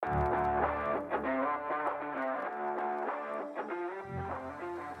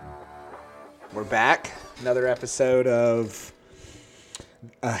We're back. Another episode of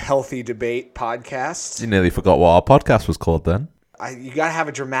a Healthy Debate podcast. You nearly forgot what our podcast was called then. You got to have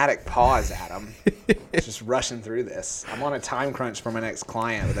a dramatic pause, Adam. Just rushing through this. I'm on a time crunch for my next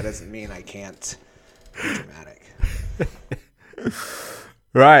client, but that doesn't mean I can't be dramatic.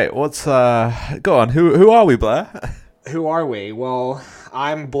 Right, go on. Who are we, Blair? Who are we? Well,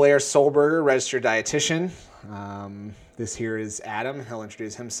 I'm Blair Solberger, registered dietitian. This here is Adam. He'll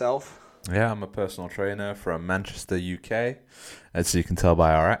introduce himself. Yeah, I'm a personal trainer from Manchester, UK. As you can tell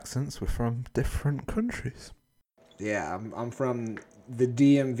by our accents, we're from different countries. Yeah, I'm from the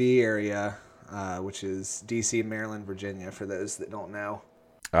DMV area, which is DC, Maryland, Virginia, for those that don't know.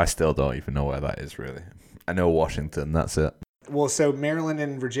 I still don't even know where that is, really. I know Washington, that's it. Well, so Maryland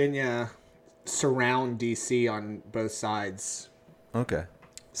and Virginia surround DC on both sides. Okay.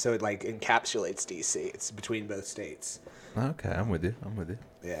 So it encapsulates DC. It's between both states. Okay, I'm with you.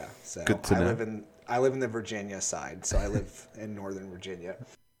 Yeah. So good to know. I live in the Virginia side, so I live in Northern Virginia.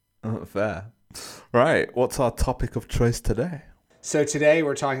 Oh, fair. Right, what's our topic of choice today? So today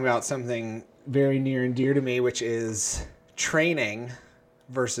we're talking about something very near and dear to me, which is training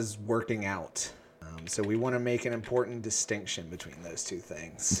versus working out. So we want to make an important distinction between those two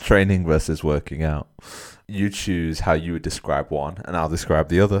things. Training versus working out. You choose how you would describe one, and I'll describe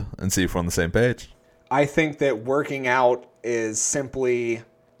the other, and see if we're on the same page. I think that working out is simply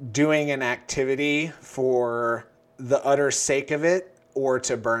doing an activity for the utter sake of it or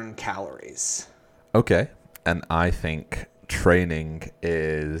to burn calories. Okay. And I think training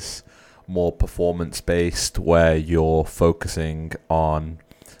is more performance-based, where you're focusing on,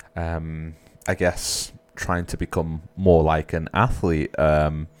 I guess, trying to become more like an athlete,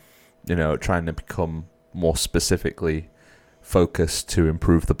 trying to become more specifically focused to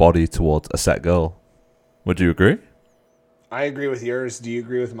improve the body towards a set goal. Would you agree? I agree with yours. Do you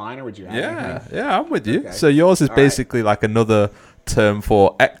agree with mine, or would you have anything? Yeah, I'm with you. Okay. So yours is All basically like another term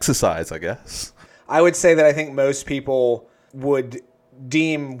for exercise, I guess. I would say that I think most people would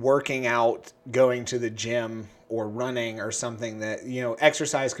deem working out, going to the gym or running or something that,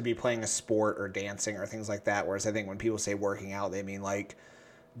 exercise could be playing a sport or dancing or things like that. Whereas I think when people say working out, they mean like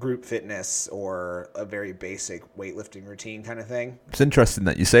group fitness or a very basic weightlifting routine kind of thing. It's interesting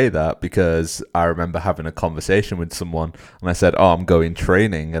that you say that, because I remember having a conversation with someone and I said, I'm going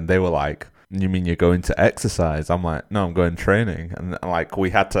training. And they were like, you mean you're going to exercise? I'm like, no, I'm going training. And we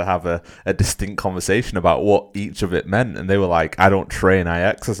had to have a distinct conversation about what each of it meant. And they were like, I don't train, I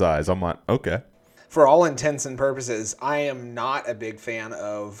exercise. I'm like, okay. For all intents and purposes, I am not a big fan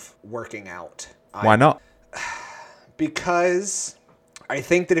of working out. Why not? Because I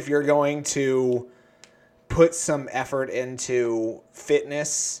think that if you're going to put some effort into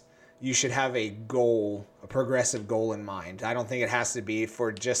fitness, you should have a goal, a progressive goal in mind. I don't think it has to be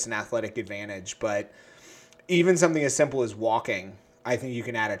for just an athletic advantage, but even something as simple as walking, I think you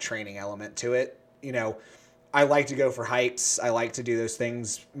can add a training element to it. I like to go for hikes. I like to do those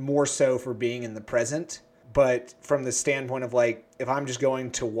things more so for being in the present. But from the standpoint of if I'm just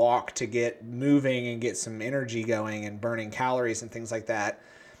going to walk to get moving and get some energy going and burning calories and things like that,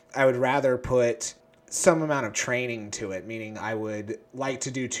 I would rather put some amount of training to it, meaning I would like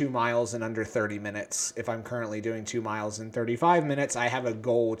to do 2 miles in under 30 minutes. If I'm currently doing 2 miles in 35 minutes, I have a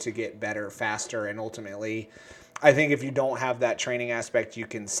goal to get better, faster, and ultimately, I think if you don't have that training aspect, you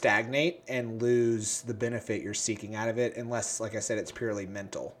can stagnate and lose the benefit you're seeking out of it, unless, like I said, it's purely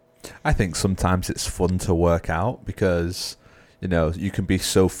mental. I think sometimes it's fun to work out because, you can be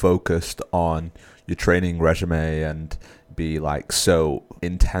so focused on your training resume and be so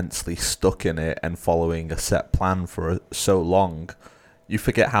intensely stuck in it and following a set plan for so long. You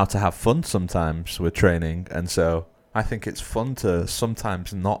forget how to have fun sometimes with training. And so I think it's fun to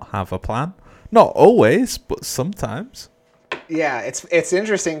sometimes not have a plan. Not always, but sometimes. Yeah, it's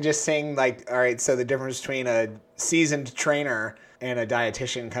interesting just seeing all right, so the difference between a seasoned trainer and a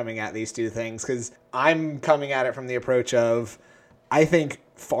dietitian coming at these two things, because I'm coming at it from the approach of I think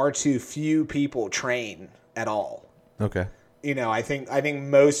far too few people train at all. Okay. I think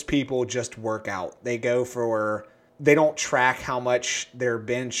most people just work out. They don't track how much their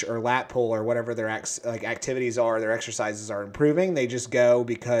bench or lat pull or whatever their activities are, their exercises are improving. They just go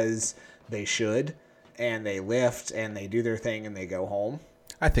because they should, and they lift and they do their thing and they go home.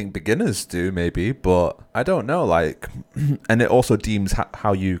 I think beginners do maybe, but I don't know, and it also deems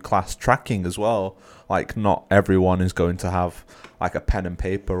how you class tracking as well. Not everyone is going to have a pen and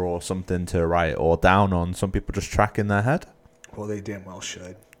paper or something to write or down on. Some people just track in their head. Well, they damn well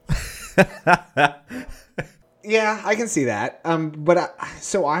should. Yeah, I can see that.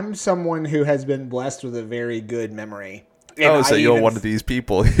 So I'm someone who has been blessed with a very good memory. And so you're one of these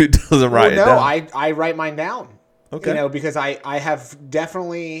people who doesn't write it down. I write mine down. Okay. Because I have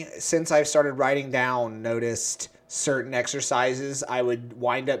definitely, since I've started writing down, noticed certain exercises I would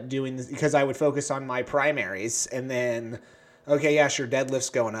wind up doing because I would focus on my primaries and then, okay, yeah, sure, deadlift's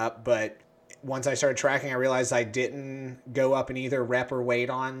going up, but once I started tracking, I realized I didn't go up in either rep or weight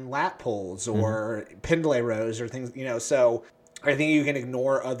on lat pulls or pendlay rows or things, so I think you can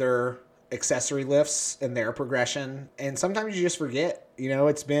ignore other accessory lifts and their progression. And sometimes you just forget,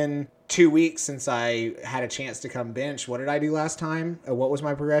 it's been 2 weeks since I had a chance to come bench. What did I do last time? What was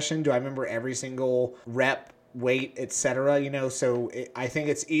my progression? Do I remember every single rep, weight, etc.? So I think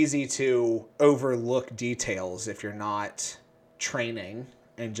it's easy to overlook details if you're not training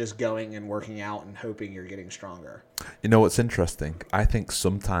and just going and working out and hoping you're getting stronger. You know what's interesting? I think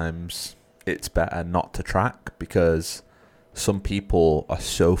sometimes it's better not to track because some people are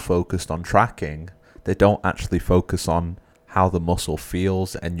so focused on tracking, they don't actually focus on how the muscle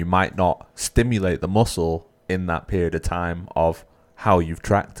feels, and you might not stimulate the muscle in that period of time of how you've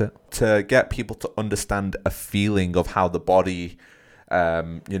tracked it. To get people to understand a feeling of how the body,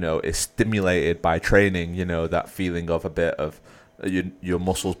 is stimulated by training, that feeling of a bit of your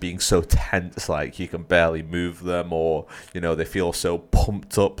muscles being so tense, like you can barely move them, or they feel so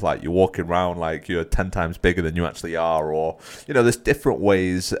pumped up, like you're walking around like you're 10 times bigger than you actually are, or there's different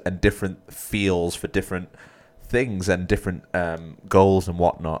ways and different feels for different things and different goals and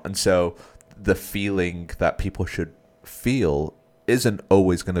whatnot. And so the feeling that people should feel isn't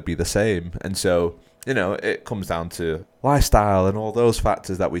always going to be the same. And so it comes down to lifestyle and all those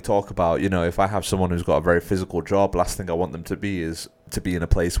factors that we talk about. If I have someone who's got a very physical job, last thing I want them to be is to be in a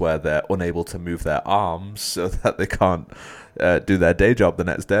place where they're unable to move their arms so that they can't do their day job the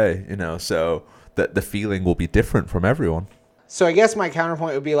next day, so that the feeling will be different from everyone. So I guess my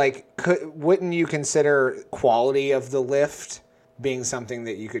counterpoint would be wouldn't you consider quality of the lift being something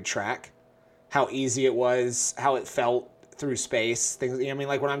that you could track? How easy it was, how it felt through space, things.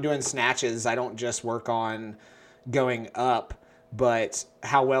 Like when I'm doing snatches, I don't just work on going up, but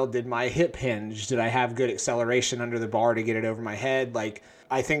how well did my hip hinge? Did I have good acceleration under the bar to get it over my head?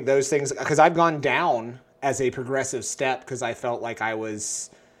 I think those things, because I've gone down as a progressive step because I felt like I was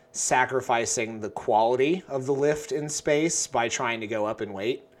sacrificing the quality of the lift in space by trying to go up in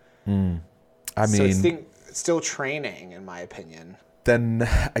weight. So it's still training, in my opinion. Then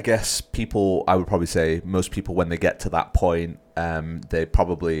I guess I would probably say most people, when they get to that point, a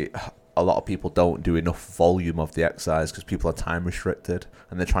lot of people don't do enough volume of the exercise because people are time restricted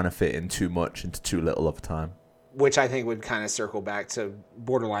and they're trying to fit in too much into too little of time. Which I think would kind of circle back to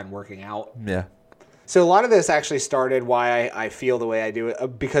borderline working out. Yeah. So a lot of this actually started why I feel the way I do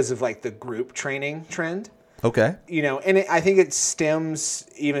it because of the group training trend. Okay. And I think it stems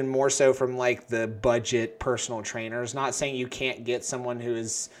even more so from the budget personal trainers. Not saying you can't get someone who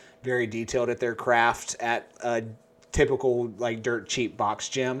is very detailed at their craft at a typical dirt cheap box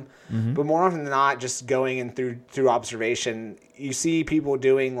gym, but more often than not, just going in through observation, you see people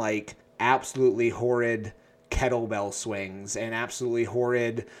doing absolutely horrid kettlebell swings and absolutely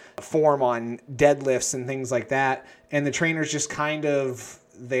horrid form on deadlifts and things like that, and the trainer's just kind of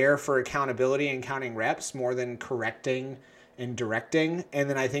there for accountability and counting reps more than correcting and directing. And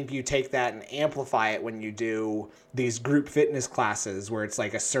then I think you take that and amplify it when you do these group fitness classes where it's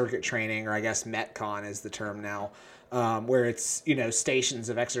a circuit training, or I guess Metcon is the term now, where it's stations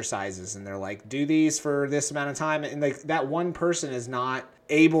of exercises and they're do these for this amount of time, and that one person is not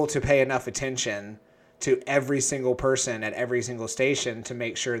able to pay enough attention to every single person at every single station to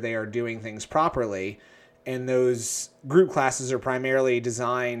make sure they are doing things properly. And those group classes are primarily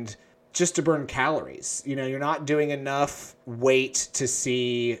designed just to burn calories. You're not doing enough weight to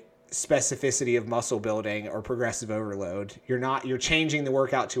see specificity of muscle building or progressive overload. You're changing the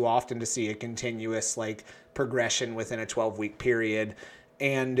workout too often to see a continuous progression within a 12-week period.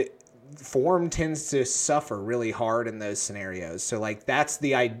 And form tends to suffer really hard in those scenarios. So that's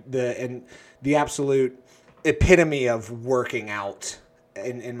the absolute epitome of working out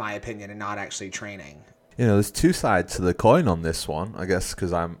in my opinion, and not actually training. There's two sides to the coin on this one, I guess,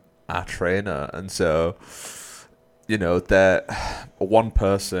 because I'm a trainer. And so, that one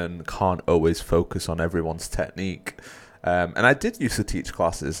person can't always focus on everyone's technique. And I did used to teach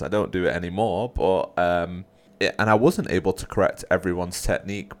classes. I don't do it anymore, but and I wasn't able to correct everyone's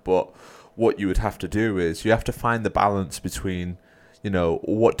technique. But what you would have to do is you have to find the balance between,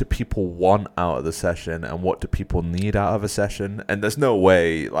 what do people want out of the session and what do people need out of a session. And there's no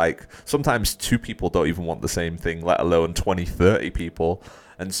way, sometimes two people don't even want the same thing, let alone 20, 30 people.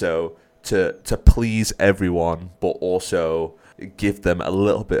 And so to please everyone, but also, give them a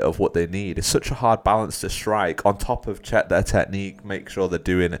little bit of what they need. It's such a hard balance to strike. On top of check their technique, make sure they're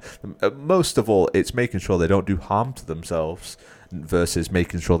doing it. Most of all, it's making sure they don't do harm to themselves versus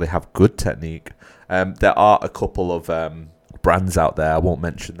making sure they have good technique. There are a couple of brands out there, I won't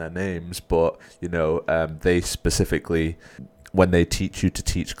mention their names, but they specifically, when they teach you to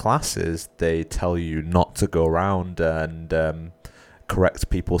teach classes, they tell you not to go around and correct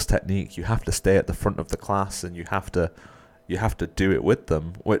people's technique. You have to stay at the front of the class, and you have to do it with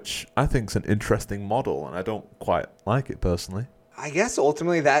them, which I think is an interesting model, and I don't quite like it personally. I guess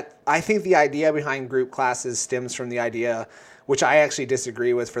ultimately I think the idea behind group classes stems from the idea, which I actually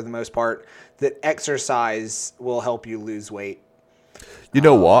disagree with for the most part, that exercise will help you lose weight. You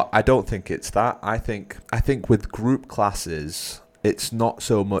know what? I don't think it's that. I think with group classes, it's not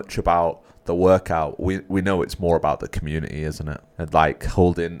so much about the workout. We know it's more about the community, isn't it? And like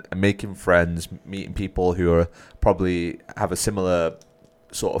making friends, meeting people who are probably have a similar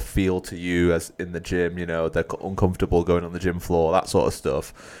sort of feel to you as in the gym. They're uncomfortable going on the gym floor, that sort of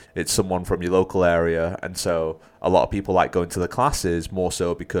stuff. It's someone from your local area, and so a lot of people like going to the classes more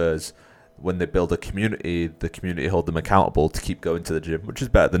so because when they build a community, the community hold them accountable to keep going to the gym, which is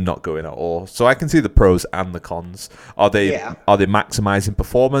better than not going at all. So I can see the pros and the cons. Are they maximizing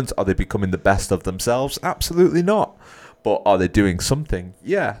performance? Are they becoming the best of themselves? Absolutely not. But are they doing something?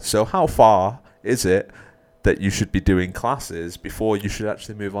 Yeah. So how far is it that you should be doing classes before you should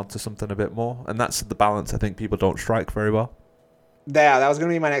actually move on to something a bit more? And that's the balance I think people don't strike very well. Yeah, that was going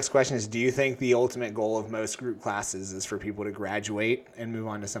to be my next question is, do you think the ultimate goal of most group classes is for people to graduate and move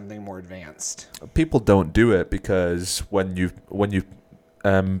on to something more advanced? People don't do it because when you've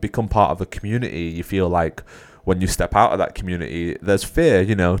become part of a community, you feel like when you step out of that community, there's fear.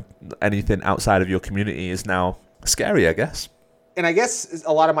 Anything outside of your community is now scary, I guess. And I guess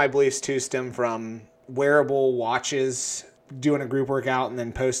a lot of my beliefs too stem from wearable watches, doing a group workout and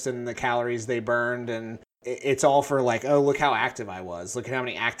then posting the calories they burned, and it's all for like, oh, look how active I was. Look at how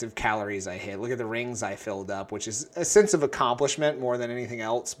many active calories I hit. Look at the rings I filled up, which is a sense of accomplishment more than anything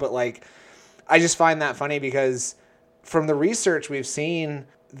else. But like, I just find that funny because from the research we've seen,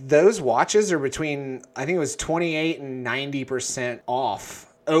 those watches are between, I think it was 28 and 90%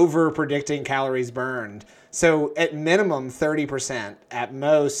 off over predicting calories burned. So at minimum 30%, at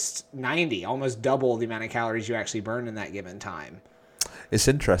most 90, almost double the amount of calories you actually burned in that given time. It's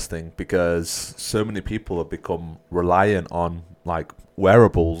interesting because so many people have become reliant on like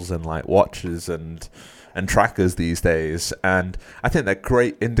wearables and like watches and trackers these days, and I think they're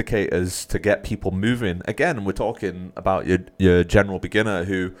great indicators to get people moving. Again, we're talking about your general beginner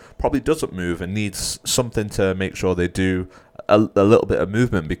who probably doesn't move and needs something to make sure they do a little bit of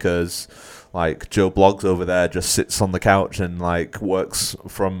movement, because like Joe Bloggs over there just sits on the couch and like works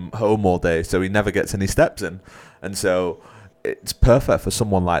from home all day, so he never gets any steps in, and so it's perfect for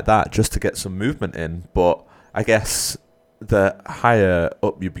someone like that just to get some movement in. But I guess the higher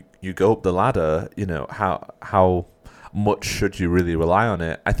up you go up the ladder, how much should you really rely on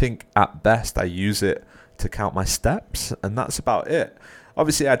it? I think at best I use it to count my steps, and that's about it.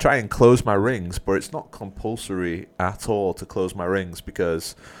 Obviously, I try and close my rings, but it's not compulsory at all to close my rings,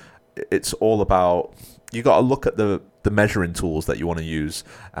 because it's all about, you got to look at the measuring tools that you want to use,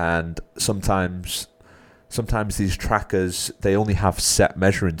 and sometimes these trackers, they only have set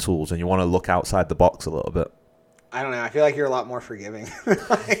measuring tools, and you want to look outside the box a little bit. I don't know. I feel like you're a lot more forgiving.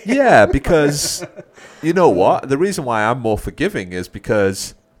 Yeah, because you know what? The reason why I'm more forgiving is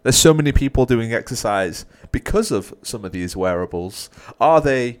because there's so many people doing exercise because of some of these wearables. Are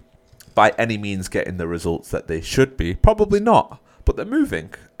they by any means getting the results that they should be? Probably not, but they're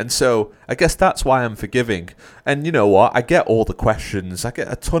moving. And so I guess that's why I'm forgiving. And you know what? I get all the questions. I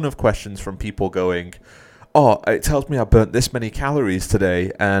get a ton of questions from people going, oh, it tells me I burnt this many calories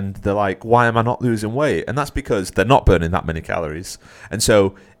today, and they're like, why am I not losing weight? And that's because they're not burning that many calories. And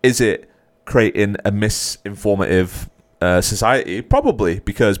so is it creating a misinformative society? Probably,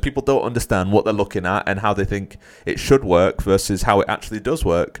 because people don't understand what they're looking at and how they think it should work versus how it actually does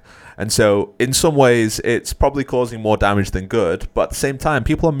work. And so in some ways, it's probably causing more damage than good, but at the same time,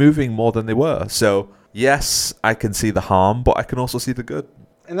 people are moving more than they were. So yes, I can see the harm, but I can also see the good.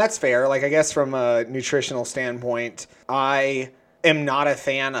 And that's fair. Like, I guess from a nutritional standpoint, I am not a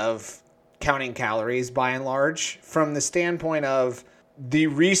fan of counting calories by and large, from the standpoint of the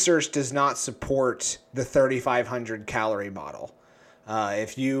research does not support the 3,500 calorie model.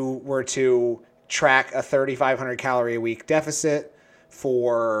 If you were to track a 3,500 calorie a week deficit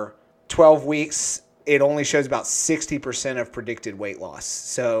for 12 weeks, it only shows about 60% of predicted weight loss.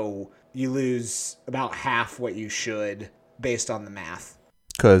 So you lose about half what you should based on the math.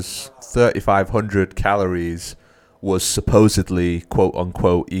 Because 3,500 calories was supposedly quote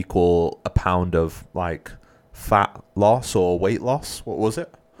unquote equal a pound of like fat loss or weight loss. What was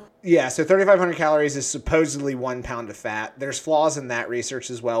it? Yeah, so 3,500 calories is supposedly 1 pound of fat. There's flaws in that research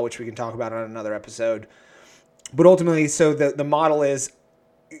as well, which we can talk about on another episode. But ultimately, so the model is,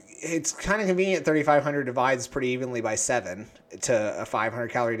 it's kind of convenient. 3,500 divides pretty evenly by 7 to a 500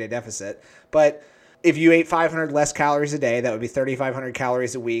 calorie a day deficit. But if you ate 500 less calories a day, that would be 3,500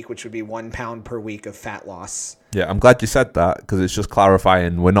 calories a week, which would be 1 pound per week of fat loss. Yeah, I'm glad you said that because it's just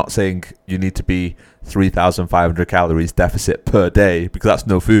clarifying. We're not saying you need to be 3,500 calories deficit per day because that's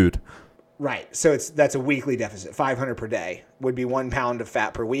no food. Right. So that's a weekly deficit. 500 per day would be 1 pound of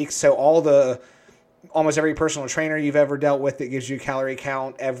fat per week. So almost every personal trainer you've ever dealt with that gives you a calorie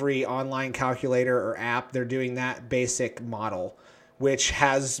count, every online calculator or app, they're doing that basic model, which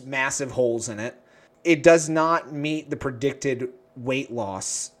has massive holes in it. It does not meet the predicted weight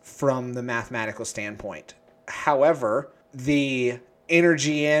loss from the mathematical standpoint. However, the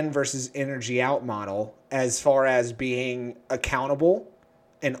energy in versus energy out model, as far as being accountable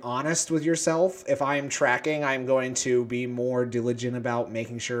and honest with yourself, if I am tracking, I'm going to be more diligent about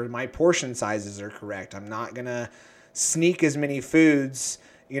making sure my portion sizes are correct. I'm not going to sneak as many foods.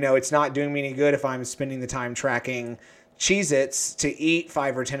 It's not doing me any good if I'm spending the time tracking Cheez-Its to eat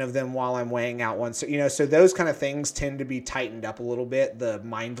 5 or 10 of them while I'm weighing out one. So those kind of things tend to be tightened up a little bit, the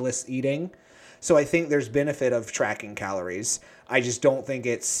mindless eating. So I think there's benefit of tracking calories. I just don't think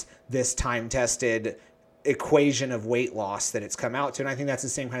it's this time-tested equation of weight loss that it's come out to. And I think that's the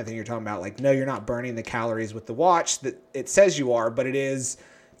same kind of thing you're talking about. Like, no, you're not burning the calories with the watch that it says you are, but it is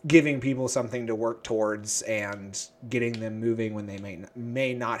giving people something to work towards and getting them moving when they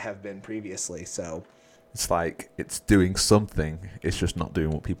may not have been previously. So it's like it's doing something. It's just not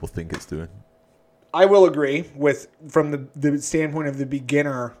doing what people think it's doing. I will agree from the standpoint of the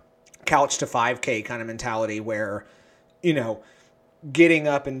beginner couch to 5K kind of mentality where, getting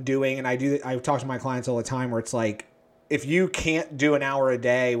up and doing, and I talk to my clients all the time where it's like, if you can't do an hour a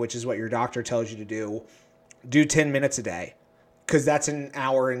day, which is what your doctor tells you to do 10 minutes a day, because that's an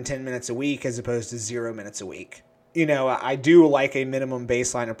hour and 10 minutes a week as opposed to 0 minutes a week. I do like a minimum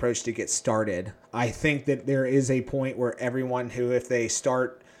baseline approach to get started. I think that there is a point where everyone who, if they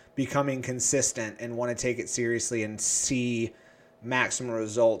start becoming consistent and want to take it seriously and see maximum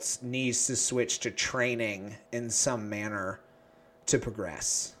results, needs to switch to training in some manner to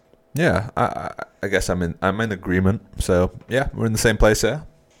progress. Yeah, I guess I'm in agreement. So yeah, we're in the same place here.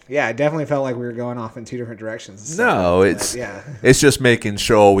 Yeah, it definitely felt like we were going off in two different directions. No, it's just making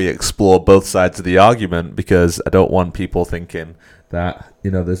sure we explore both sides of the argument because I don't want people thinking that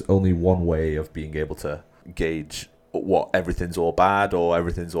there's only one way of being able to gauge what everything's all bad or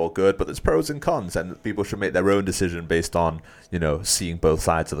everything's all good, but there's pros and cons, and people should make their own decision based on seeing both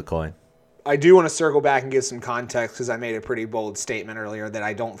sides of the coin. I do want to circle back and give some context because I made a pretty bold statement earlier that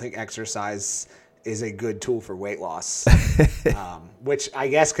I don't think exercise is a good tool for weight loss, which I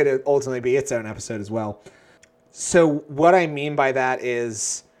guess could ultimately be its own episode as well. So what I mean by that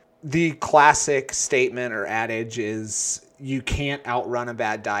is the classic statement or adage is you can't outrun a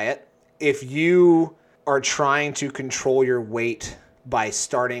bad diet. If you are trying to control your weight by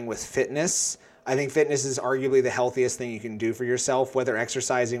starting with fitness, I think fitness is arguably the healthiest thing you can do for yourself, whether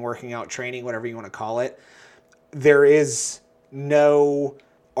exercising, working out, training, whatever you want to call it. There is no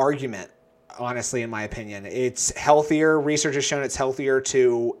argument, honestly, in my opinion. It's healthier. Research has shown it's healthier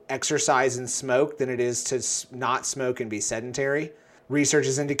to exercise and smoke than it is to not smoke and be sedentary. Research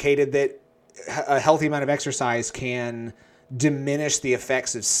has indicated that a healthy amount of exercise can diminish the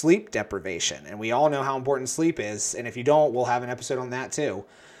effects of sleep deprivation. And we all know how important sleep is. And if you don't, we'll have an episode on that too.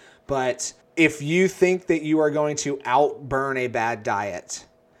 But if you think that you are going to outburn a bad diet,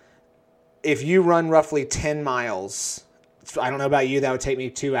 if you run roughly 10 miles, I don't know about you, that would take me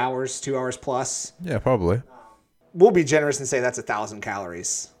 2 hours plus. Yeah, probably. We'll be generous and say that's 1,000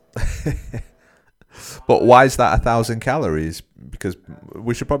 calories. But why is that 1,000 calories? Because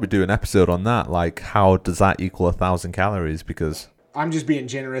we should probably do an episode on that. Like, how does that equal 1,000 calories? Because I'm just being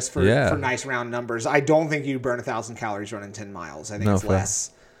generous for nice round numbers. I don't think you burn 1,000 calories running 10 miles. I think it's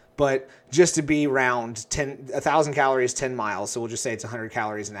less. But just to be round, 1,000 calories, 10 miles. So we'll just say it's 100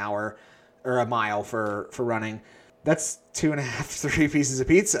 calories an hour or a mile for running. That's 2.5, 3 pieces of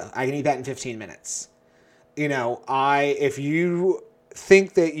pizza. I can eat that in 15 minutes. If you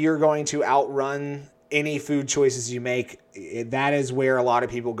think that you're going to outrun any food choices you make, that is where a lot of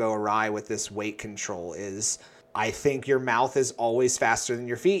people go awry with this weight control is I think your mouth is always faster than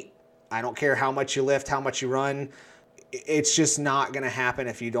your feet. I don't care how much you lift, how much you run. It's just not going to happen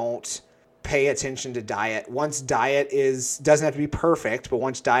if you don't pay attention to diet. Once diet doesn't have to be perfect, but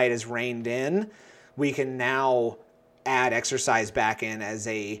once diet is reined in, we can now add exercise back in as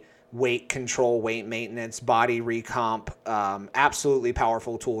a weight control, weight maintenance, body recomp. Absolutely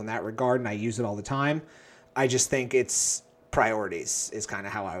powerful tool in that regard, and I use it all the time. I just think it's priorities is kind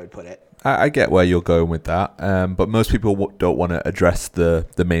of how I would put it. I get where you're going with that, but most people don't want to address the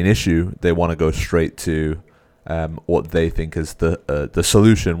main issue. They want to go straight to what they think is the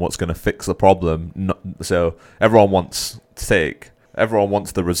solution, what's going to fix the problem. So everyone wants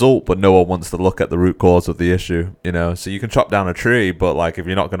the result, but no one wants to look at the root cause of the issue. So you can chop down a tree, but like if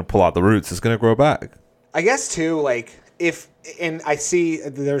you're not going to pull out the roots, it's going to grow back. I guess too, like and I see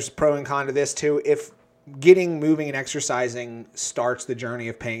there's pro and con to this too. If moving and exercising starts the journey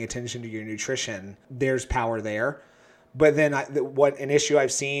of paying attention to your nutrition, there's power there. But then an issue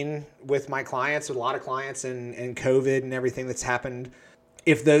I've seen with my clients, with a lot of clients and COVID and everything that's happened,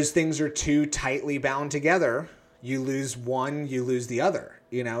 if those things are too tightly bound together, you lose one, you lose the other,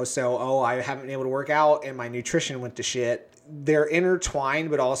 So, I haven't been able to work out and my nutrition went to shit. They're intertwined,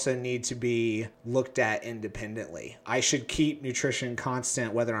 but also need to be looked at independently. I should keep nutrition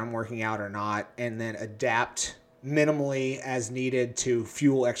constant, whether I'm working out or not, and then adapt minimally as needed to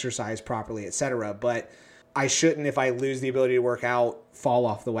fuel exercise properly, etc. But I shouldn't, if I lose the ability to work out, fall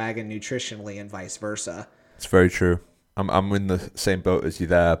off the wagon nutritionally and vice versa. It's very true. I'm in the same boat as you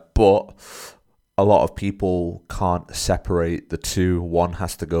there, but a lot of people can't separate the two. One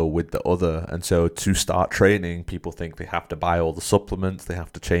has to go with the other. And so to start training, people think they have to buy all the supplements, they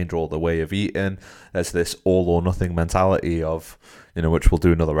have to change all the way of eating. There's this all or nothing mentality of, which we'll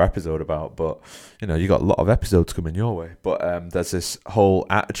do another episode about. But, you got a lot of episodes coming your way. But there's this whole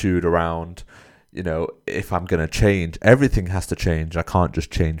attitude around, if I'm going to change, everything has to change. I can't just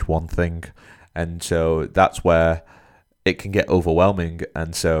change one thing. And so that's where it can get overwhelming.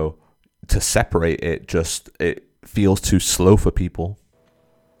 And so to separate it feels too slow for people.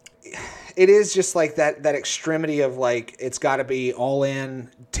 It is just like that extremity of like, it's got to be all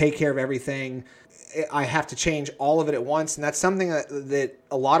in, take care of everything. I have to change all of it at once. And that's something that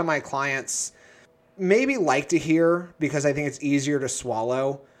a lot of my clients maybe like to hear because I think it's easier to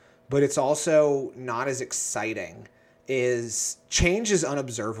swallow, but it's also not as exciting. Change is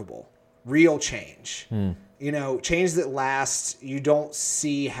unobservable. Real change. Change that lasts, you don't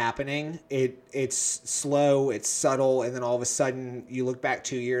see happening. It's slow, it's subtle, and then all of a sudden you look back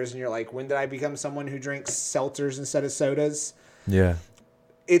 2 years and you're like, when did I become someone who drinks seltzers instead of sodas? Yeah.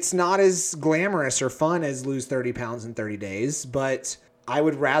 It's not as glamorous or fun as lose 30 pounds in 30 days, but I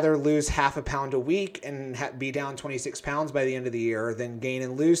would rather lose half a pound a week and be down 26 pounds by the end of the year than gain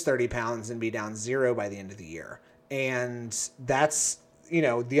and lose 30 pounds and be down 0 by the end of the year. And that's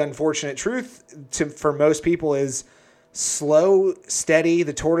the unfortunate truth for most people is slow, steady,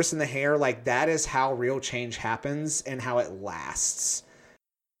 the tortoise and the hare. Like that is how real change happens and how it lasts.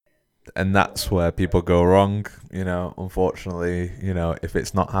 And that's where people go wrong. Unfortunately, if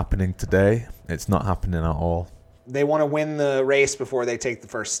it's not happening today, it's not happening at all. They want to win the race before they take the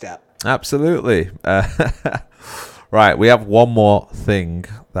first step. Absolutely. Right. We have one more thing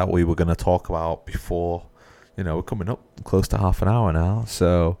that we were going to talk about before. We're coming up close to half an hour now.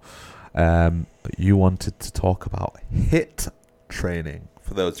 So you wanted to talk about HIIT training.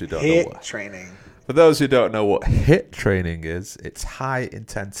 For those who don't know what training. For those who don't know what HIIT training is, it's high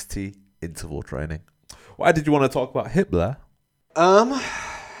intensity interval training. Why did you want to talk about HIIT, Blair?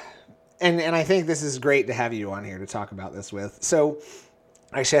 And I think this is great to have you on here to talk about this with. So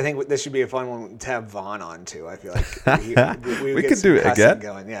actually, I think this should be a fun one to have Vaughn on too. I feel like we could do it again.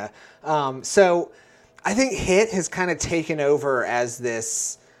 Going, yeah. So I think HIIT has kind of taken over as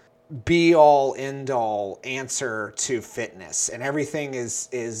this be-all, end-all answer to fitness. And everything is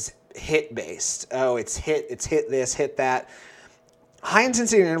HIIT based. Oh, it's HIIT this, HIIT that.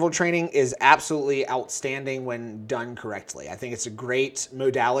 High-intensity interval training is absolutely outstanding when done correctly. I think it's a great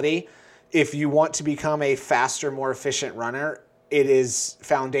modality. If you want to become a faster, more efficient runner, it is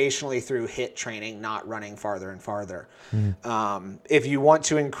foundationally through HIIT training, not running farther and farther. If you want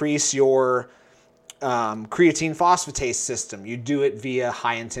to increase your creatine phosphatase system, you do it via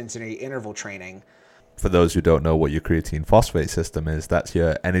high-intensity interval training. For those who don't know what your creatine phosphate system is, that's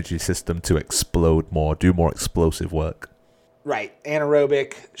your energy system to explode more, do more explosive work. Right.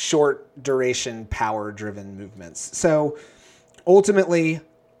 Anaerobic, short duration, power-driven movements. So ultimately,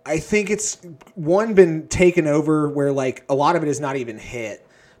 I think it's been taken over where like a lot of it is not even HIIT,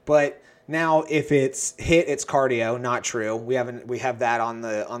 but now if it's HIIT, it's cardio. Not true. We have that on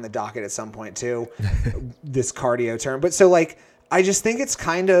the docket at some point too. This cardio term, but so like I just think it's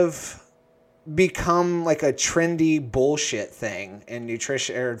kind of become like a trendy bullshit thing in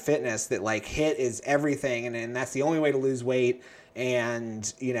nutrition or fitness that like HIIT is everything and that's the only way to lose weight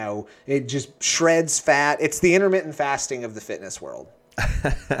and, it just shreds fat. It's the intermittent fasting of the fitness world.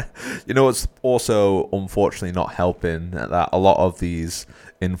 It's also unfortunately not helping that a lot of these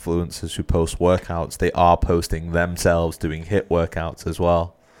influencers who post workouts, they are posting themselves doing HIIT workouts as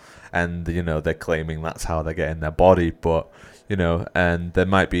well. And, they're claiming that's how they're getting their body. But, and there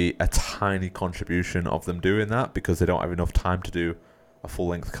might be a tiny contribution of them doing that because they don't have enough time to do a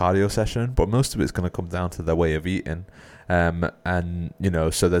full-length cardio session. But most of it's going to come down to their way of eating.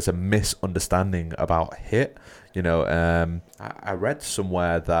 So there's a misunderstanding about HIIT. I read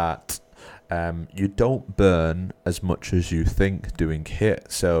somewhere that you don't burn as much as you think doing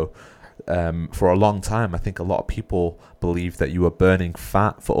HIIT. So for a long time, I think a lot of people believe that you were burning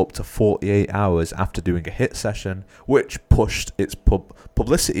fat for up to 48 hours after doing a HIIT session, which pushed its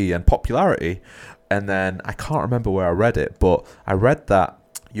publicity and popularity. And then I can't remember where I read it, but I read that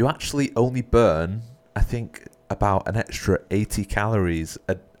you actually only burn, I think, about an extra 80 calories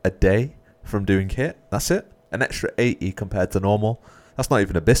a day from doing HIIT. That's it. An extra 80 compared to normal. That's not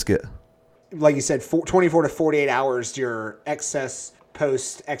even a biscuit. Like you said, 24 to 48 hours, your excess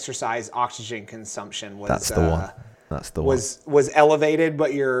post-exercise oxygen consumption was was elevated,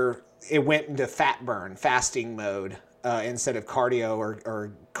 but it went into fat burn, fasting mode, instead of cardio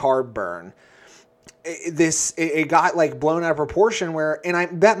or carb burn. It got like blown out of proportion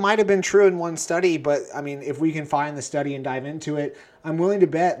that might have been true in one study, but I mean, if we can find the study and dive into it, I'm willing to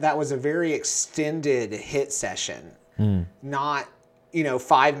bet that was a very extended HIIT session, not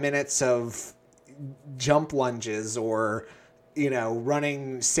 5 minutes of jump lunges or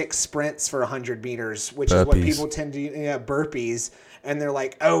running 6 sprints for 100 meters, which is what people tend to burpees, and they're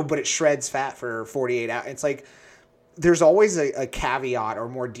like, oh, but it shreds fat for 48 hours. It's like, there's always a caveat or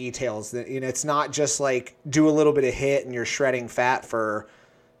more details that, it's not just like do a little bit of HIIT and you're shredding fat for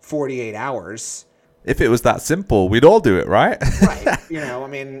 48 hours. If it was that simple, we'd all do it, right? Right.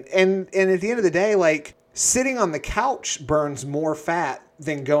 And at the end of the day, like sitting on the couch burns more fat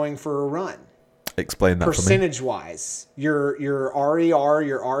than going for a run. Explain that percentage for me. Wise. Your RER,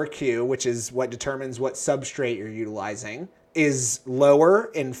 your RQ, which is what determines what substrate you're utilizing, is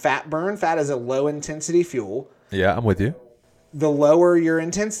lower in fat burn. Fat is a low intensity fuel. Yeah, I'm with you. The lower your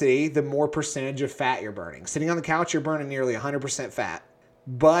intensity, the more percentage of fat you're burning. Sitting on the couch, you're burning nearly 100% fat.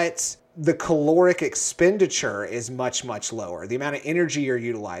 But the caloric expenditure is much, much lower. The amount of energy you're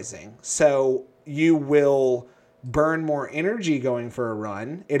utilizing. So you will burn more energy going for a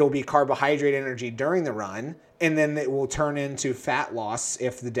run. It'll be carbohydrate energy during the run. And then it will turn into fat loss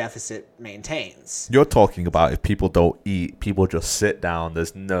if the deficit maintains. You're talking about if people don't eat, people just sit down.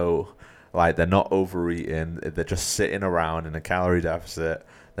 There's no... Like, they're not overeating. They're just sitting around in a calorie deficit.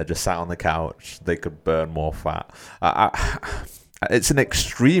 They're just sat on the couch. They could burn more fat. It's an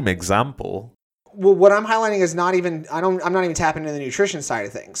extreme example. Well, what I'm highlighting is I'm not even tapping into the nutrition side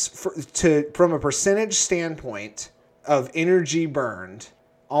of things. From a percentage standpoint of energy burned,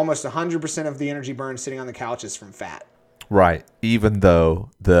 almost 100% of the energy burned sitting on the couch is from fat. Right. Even though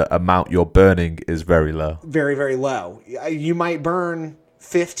the amount you're burning is very low. Very, very low. You might burn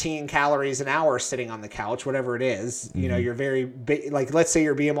 15 calories an hour sitting on the couch, whatever it is. Mm-hmm. You're very like, let's say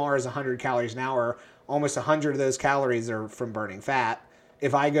your BMR is 100 calories an hour. Almost 100 of those calories are from burning fat.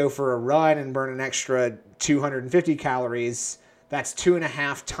 If I go for a run and burn an extra 250 calories, that's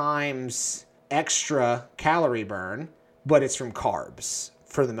 2.5 times extra calorie burn, but it's from carbs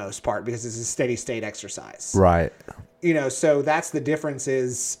for the most part because it's a steady state exercise. Right. So that's the difference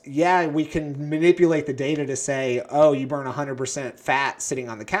is, we can manipulate the data to say, oh, you burn 100% fat sitting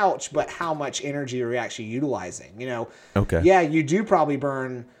on the couch, but how much energy are you actually utilizing? Okay. Yeah, you do probably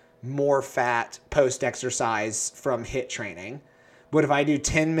burn more fat post-exercise from HIIT training. But if I do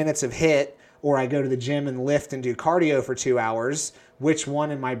 10 minutes of HIIT or I go to the gym and lift and do cardio for 2 hours, which one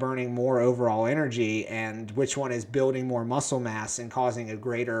am I burning more overall energy and which one is building more muscle mass and causing a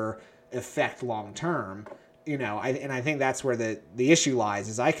greater effect long-term? I think that's where the issue lies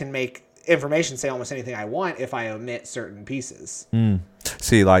is I can make information say almost anything I want if I omit certain pieces.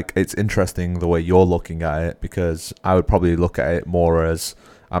 See, like, it's interesting the way you're looking at it because I would probably look at it more as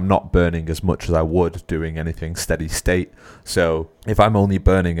I'm not burning as much as I would doing anything steady state. So if I'm only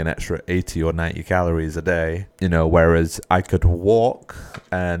burning an extra 80 or 90 calories a day, whereas I could walk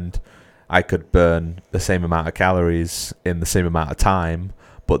and I could burn the same amount of calories in the same amount of time,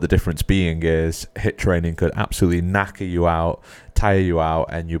 but the difference being is HIIT training could absolutely knacker you out, tire you out,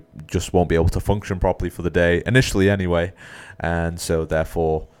 and you just won't be able to function properly for the day, initially anyway. And so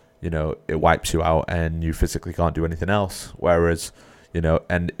therefore, it wipes you out and you physically can't do anything else. Whereas,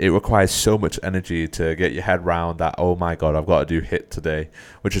 and it requires so much energy to get your head round that, oh my God, I've got to do HIIT today,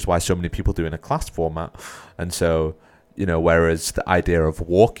 which is why so many people do in a class format. And so, whereas the idea of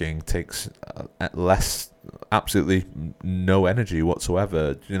walking takes absolutely no energy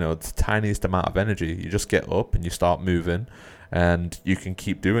whatsoever. The tiniest amount of energy. You just get up and you start moving, and you can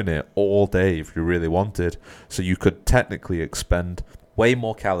keep doing it all day if you really wanted. So you could technically expend way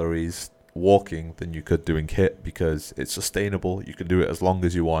more calories walking than you could doing HIIT, because it's sustainable. You can do it as long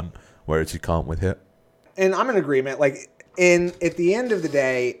as you want, whereas you can't with HIIT. And I'm in agreement. At the end of the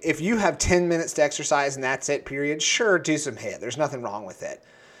day, if you have 10 minutes to exercise and that's it, period, sure, do some HIIT. There's nothing wrong with it.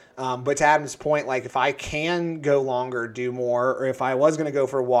 But to Adam's point, if I can go longer, do more, or if I was going to go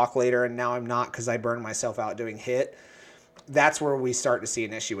for a walk later and now I'm not because I burned myself out doing HIIT, that's where we start to see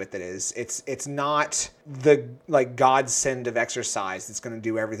an issue with it. It's not the godsend of exercise that's going to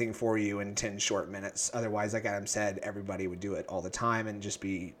do everything for you in 10 short minutes. Otherwise, like Adam said, everybody would do it all the time and just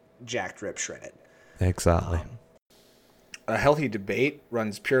be jacked, ripped, shredded. Exactly. A Healthy Debate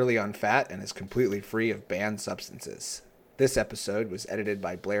runs purely on fat and is completely free of banned substances. This episode was edited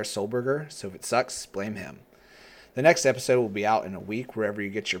by Blair Solberger, so if it sucks, blame him. The next episode will be out in a week wherever you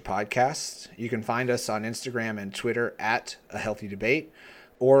get your podcasts. You can find us on Instagram and Twitter at A Healthy Debate,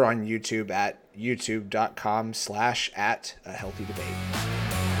 or on YouTube at youtube.com/@ahealthydebate.